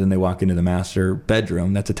bathroom, but then they walk into the master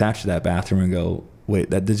bedroom that's attached to that bathroom and go,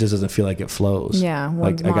 wait, this just doesn't feel like it flows. Yeah.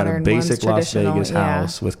 Like I got a basic Las Vegas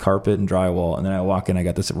house with carpet and drywall, and then I walk in, I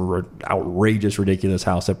got this outrageous, ridiculous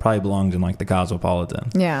house that probably belongs in like the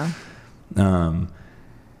Cosmopolitan. Yeah.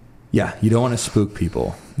 Yeah, you don't want to spook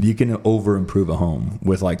people. You can over improve a home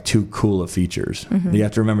with like too cool of features. You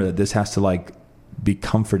have to remember that this has to like be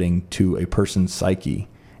comforting to a person's psyche.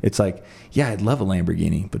 It's like, yeah, I'd love a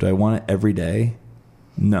Lamborghini, but do I want it every day?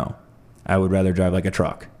 No. I would rather drive like a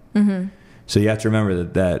truck. So you have to remember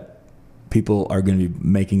that people are going to be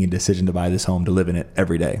making a decision to buy this home to live in it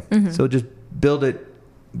every day. So just build it,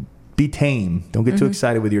 be tame. Don't get too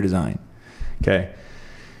excited with your design. Okay.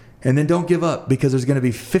 And then don't give up, because there's going to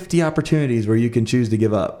be 50 opportunities where you can choose to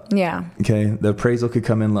give up. Yeah. Okay. The appraisal could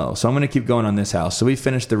come in low. So I'm going to keep going on this house. So we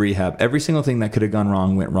finished the rehab. Every single thing that could have gone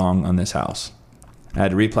wrong went wrong on this house. I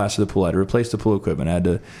had to replaster the pool. I had to replace the pool equipment. I had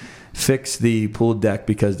to fix the pool deck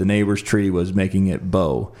because the neighbor's tree was making it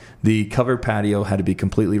bow. The covered patio had to be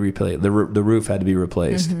completely replaced. The roof had to be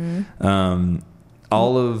replaced.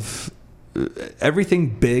 All of everything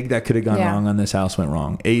big that could have gone wrong on this house went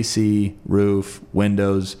wrong. AC, roof,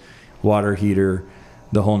 windows, water heater,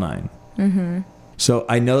 the whole nine. So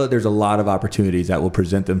I know that there's a lot of opportunities that will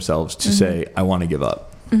present themselves to say, I want to give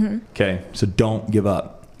up. Okay, so don't give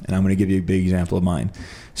up. And I'm going to give you a big example of mine.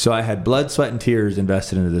 So I had blood, sweat, and tears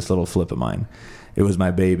invested into this little flip of mine. It was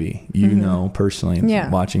my baby, personally,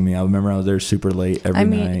 watching me. I remember I was there super late every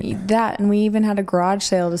night. That, and we even had a garage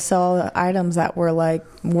sale to sell items that were like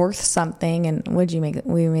worth something. And what'd you make?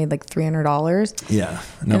 We made like $300. Yeah.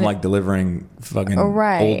 And I'm like delivering fucking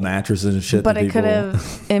old mattresses and shit. But it could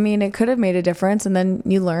have, it could have made a difference. And then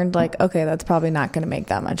you learned like, okay, that's probably not going to make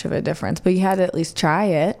that much of a difference. But you had to at least try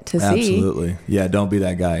it to see. Absolutely. Yeah. Don't be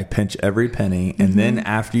that guy. Pinch every penny. And then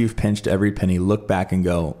after you've pinched every penny, look back and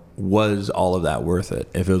go, was all of that worth it?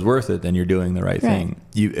 If it was worth it, then you're doing the right thing.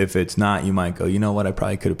 If it's not, you might go, you know what? I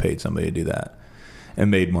probably could have paid somebody to do that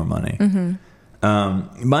and made more money.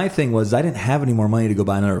 My thing was I didn't have any more money to go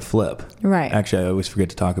buy another flip. Right. Actually, I always forget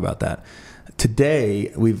to talk about that.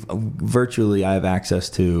 Today, I have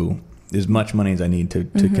access to as much money as I need to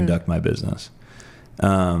conduct my business.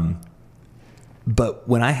 But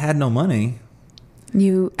when I had no money,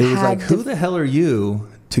 it was like, who the hell are you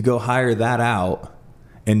to go hire that out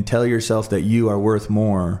and tell yourself that you are worth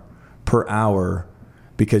more per hour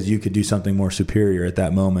because you could do something more superior at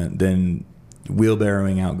that moment than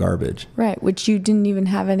wheelbarrowing out garbage. Right, which you didn't even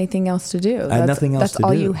have anything else to do. I had nothing else to do. That's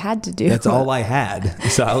all you had to do. That's all I had.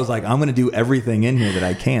 So I was like, I'm going to do everything in here that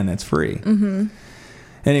I can that's free.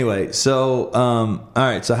 Anyway, so, all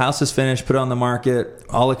right, so house is finished, put it on the market,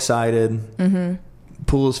 all excited.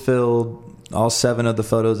 Pool is filled. All 7 of the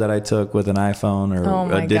photos that I took with an iPhone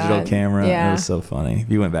or a digital camera. Yeah. It was so funny.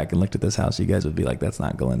 If you went back and looked at this house, you guys would be like, that's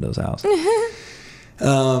not Galindo's house.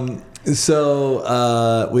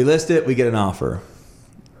 So we list it. We get an offer.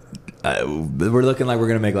 We're looking like we're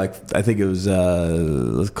going to make I think it was,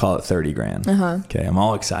 let's call it $30,000. Okay. I'm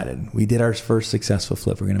all excited. We did our first successful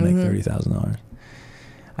flip. We're going to make $30,000.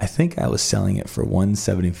 I think I was selling it for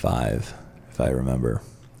 $175, if I remember.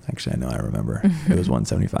 Actually, I know I remember. It was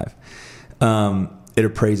 $175. It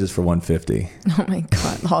appraises for $150. Oh my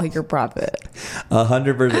God! All your profit.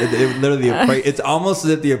 100%. It literally, it's almost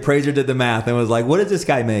as if the appraiser did the math and was like, "What is this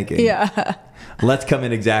guy making? Yeah, let's come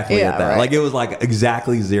in exactly at that." Right. Like it was like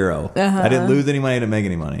exactly zero. I didn't lose any money, I didn't make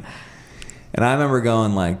any money. And I remember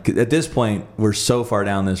going like, at this point, we're so far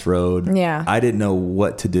down this road. Yeah, I didn't know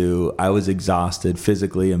what to do. I was exhausted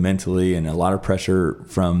physically and mentally, and a lot of pressure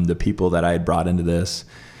from the people that I had brought into this.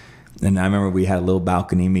 And I remember we had a little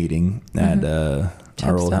balcony meeting at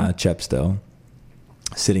our old Chepstow,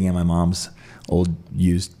 sitting in my mom's old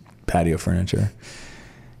used patio furniture.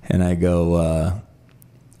 And I go,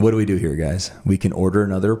 what do we do here, guys? We can order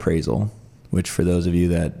another appraisal, which for those of you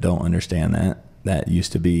that don't understand that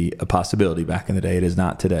used to be a possibility back in the day. It is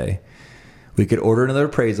not today. We could order another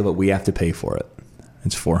appraisal, but we have to pay for it.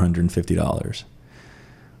 It's $450.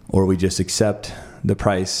 Or we just accept the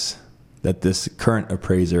price that this current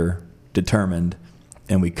appraiser determined,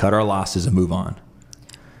 and we cut our losses and move on.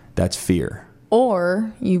 That's fear.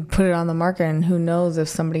 Or you put it on the market, and who knows if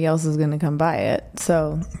somebody else is going to come buy it.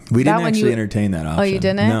 So we didn't actually entertain that option. Oh, you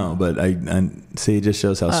didn't? No, but I see. It just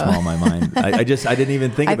shows how small my mind. I didn't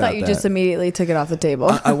even think about that. I thought you just immediately took it off the table.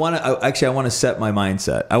 I want to set my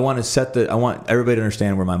mindset. I want everybody to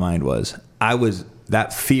understand where my mind was.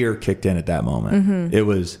 That fear kicked in at that moment. It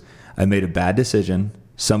was, I made a bad decision.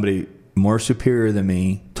 Somebody more superior than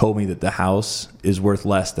me told me that the house is worth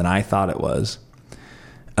less than I thought it was.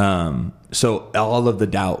 So all of the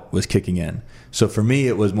doubt was kicking in. So for me,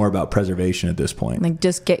 it was more about preservation at this point. Like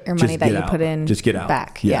just get your money that you put in. Just get out.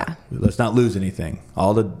 Back. Yeah. Let's not lose anything.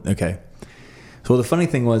 Okay. So the funny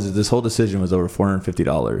thing was this whole decision was over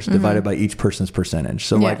 $450 divided by each person's percentage.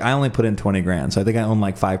 So like I only put in $20,000. So I think I own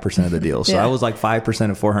like 5% of the deal. So I was like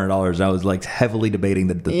 5% of $400. I was like heavily debating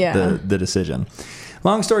the decision.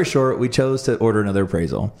 Long story short, we chose to order another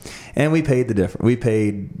appraisal, and we paid the difference. We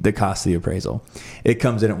paid the cost of the appraisal. It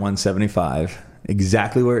comes in at $175,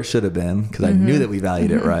 exactly where it should have been, because I knew that we valued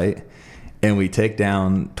it right. And we take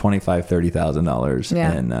down $25,000,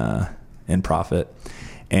 $30,000 in profit.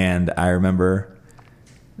 And I remember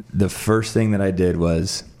the first thing that I did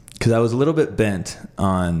was, because I was a little bit bent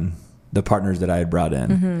on the partners that I had brought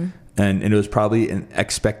in, and it was probably an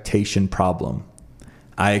expectation problem.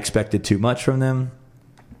 I expected too much from them.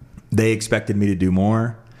 They expected me to do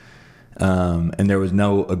more, and there was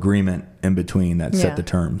no agreement in between that set the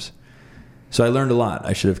terms. So I learned a lot.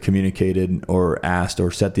 I should have communicated or asked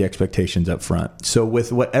or set the expectations up front. So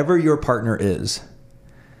with whatever your partner is,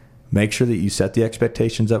 make sure that you set the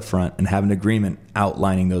expectations up front and have an agreement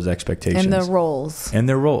outlining those expectations. And the roles. And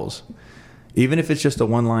their roles. Even if it's just a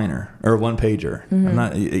one-liner or a one-pager. I'm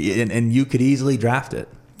not, and you could easily draft it.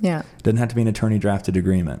 Yeah. It doesn't have to be an attorney-drafted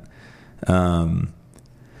agreement.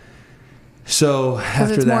 So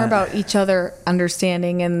after it's that, more about each other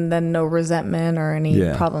understanding, and then no resentment or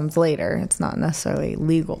any problems later. It's not necessarily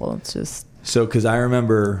legal. It's just so, because I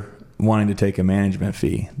remember wanting to take a management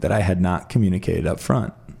fee that I had not communicated up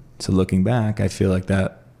front. So looking back, I feel like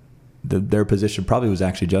that their position probably was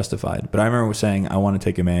actually justified. But I remember saying, I want to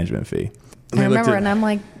take a management fee. I remember, and I'm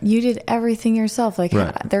like, you did everything yourself. Like,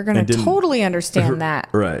 right. They're going to totally understand that.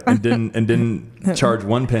 Right. And didn't charge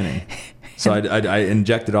one penny. So I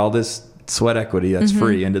injected all this sweat equity that's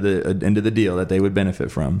free into the deal that they would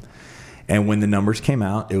benefit from. And when the numbers came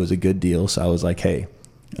out, it was a good deal. So I was like, hey,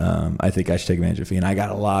 I think I should take a management fee. And I got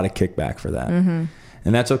a lot of kickback for that. And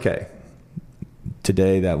that's okay.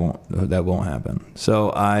 Today, that won't happen.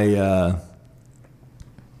 So I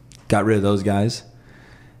got rid of those guys.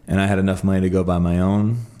 And I had enough money to go buy my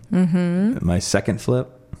own, my second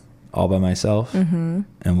flip, all by myself. And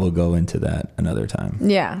we'll go into that another time.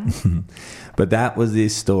 Yeah. But that was the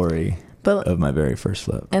story of my very first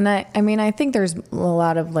flip. And I mean, I think there's a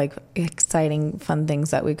lot of like exciting, fun things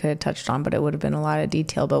that we could have touched on, but it would have been a lot of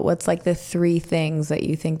detail. But what's like the 3 things that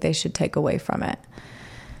you think they should take away from it?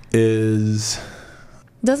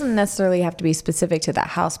 Doesn't necessarily have to be specific to that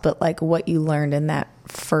house, but like what you learned in that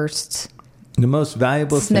first the most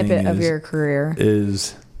valuable snippet of your career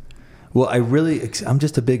is, well, I'm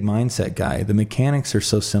just a big mindset guy. The mechanics are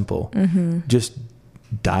so simple. Just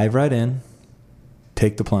dive right in,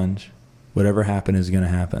 take the plunge. Whatever happened is going to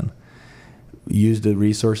happen. Use the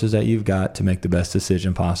resources that you've got to make the best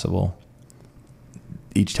decision possible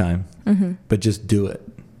each time, but just do it.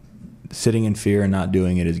 Sitting in fear and not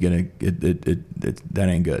doing it is that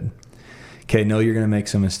ain't good. Okay, know you're going to make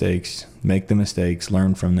some mistakes. Make the mistakes,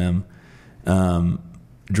 learn from them.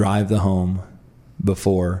 Drive the home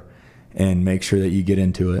before and make sure that you get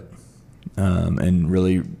into it, and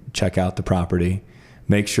really check out the property.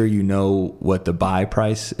 Make sure you know what the buy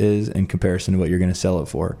price is in comparison to what you're going to sell it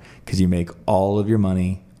for, because you make all of your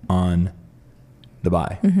money on the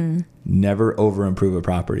buy. Never over improve a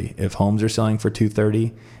property. If homes are selling for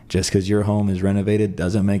 $230, just because your home is renovated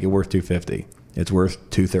doesn't make it worth $250. It's worth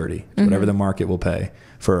 $230. It's whatever the market will pay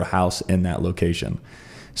for a house in that location.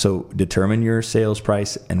 So determine your sales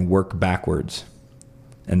price and work backwards,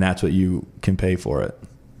 and that's what you can pay for it.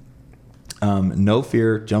 No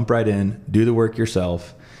fear, jump right in, do the work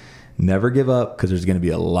yourself. Never give up, because there's going to be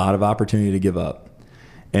a lot of opportunity to give up.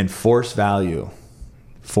 And force value.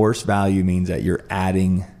 Force value means that you're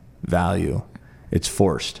adding value. It's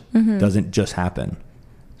forced. Doesn't just happen.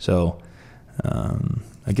 So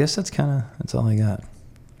I guess that's all I got.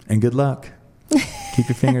 And good luck. Keep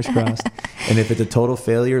your fingers crossed. And if it's a total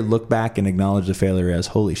failure, look back and acknowledge the failure as,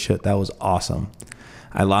 holy shit, that was awesome.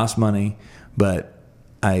 I lost money, but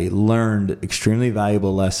I learned extremely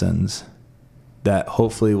valuable lessons that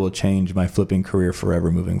hopefully will change my flipping career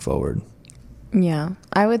forever moving forward. Yeah.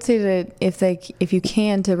 I would say that if you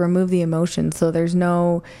can, to remove the emotion, so there's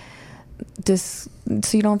no so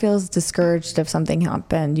you don't feel as discouraged if something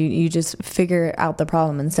happened. You just figure out the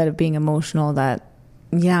problem instead of being emotional that,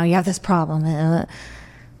 you have this problem.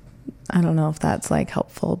 I don't know if that's like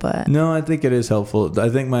helpful, but no, I think it is helpful. I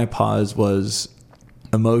think my pause was,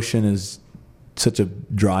 emotion is such a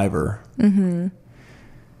driver. And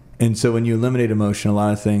so when you eliminate emotion, a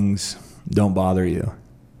lot of things don't bother you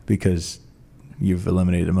because you've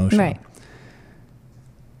eliminated emotion. Right.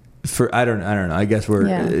 I don't know. I guess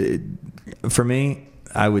for me,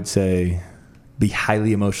 I would say be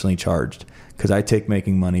highly emotionally charged, because I take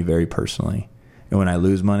making money very personally. And when I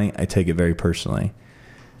lose money, I take it very personally.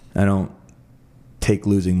 I don't take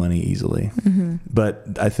losing money easily. But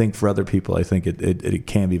I think for other people, I think it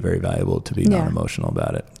can be very valuable to be non-emotional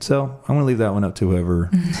about it. So I'm going to leave that one up to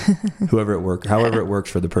however it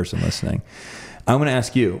works for the person listening. I'm going to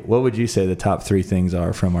ask you, what would you say the top 3 things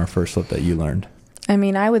are from our first flip that you learned? I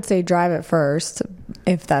mean, I would say drive it first,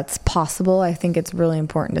 if that's possible. I think it's really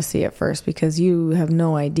important to see it first, because you have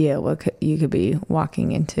no idea what you could be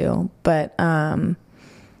walking into. But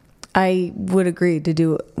I would agree to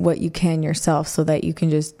do what you can yourself, so that you can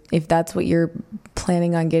just, if that's what you're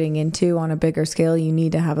planning on getting into on a bigger scale, you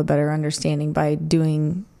need to have a better understanding by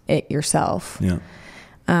doing it yourself. Yeah.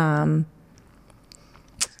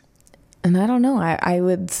 And I don't know. I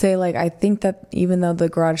would say, like, I think that even though the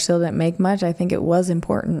garage sale didn't make much, I think it was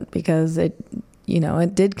important, because it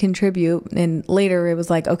did contribute. And later it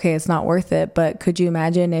was like, okay, it's not worth it. But could you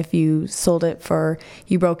imagine if you sold it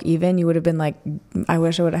you broke even, you would have been like, I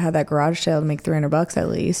wish I would have had that garage sale to make $300 at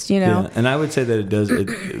least, Yeah. And I would say that it does.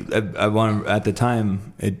 At the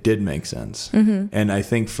time, it did make sense. And I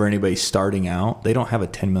think for anybody starting out, they don't have a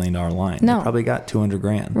 $10 million line. No. They probably got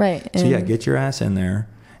 $200,000. Right. So get your ass in there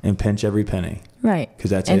and pinch every penny. Right. Because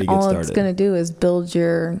that's how you get started. And all it's going to do is build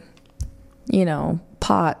your,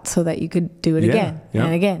 pot so that you could do it again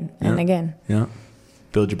and again and again. Yeah.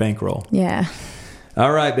 Build your bankroll. Yeah.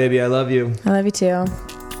 All right, baby. I love you. I love you too.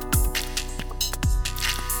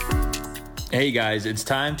 Hey guys, it's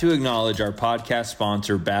time to acknowledge our podcast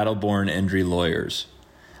sponsor, Battleborn Injury Lawyers.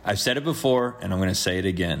 I've said it before, and I'm going to say it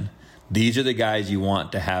again. These are the guys you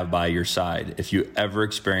want to have by your side if you ever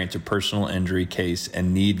experience a personal injury case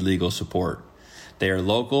and need legal support. They are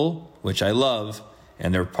local, which I love,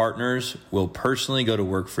 and their partners will personally go to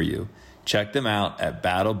work for you. Check them out at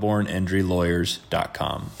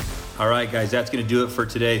battleborninjurylawyers.com. All right, guys, that's going to do it for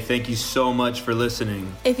today. Thank you so much for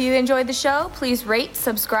listening. If you enjoyed the show, please rate,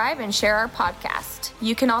 subscribe, and share our podcast.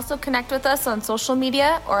 You can also connect with us on social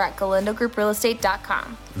media or at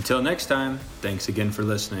GalindoGroupRealEstate.com. Until next time, thanks again for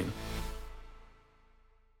listening.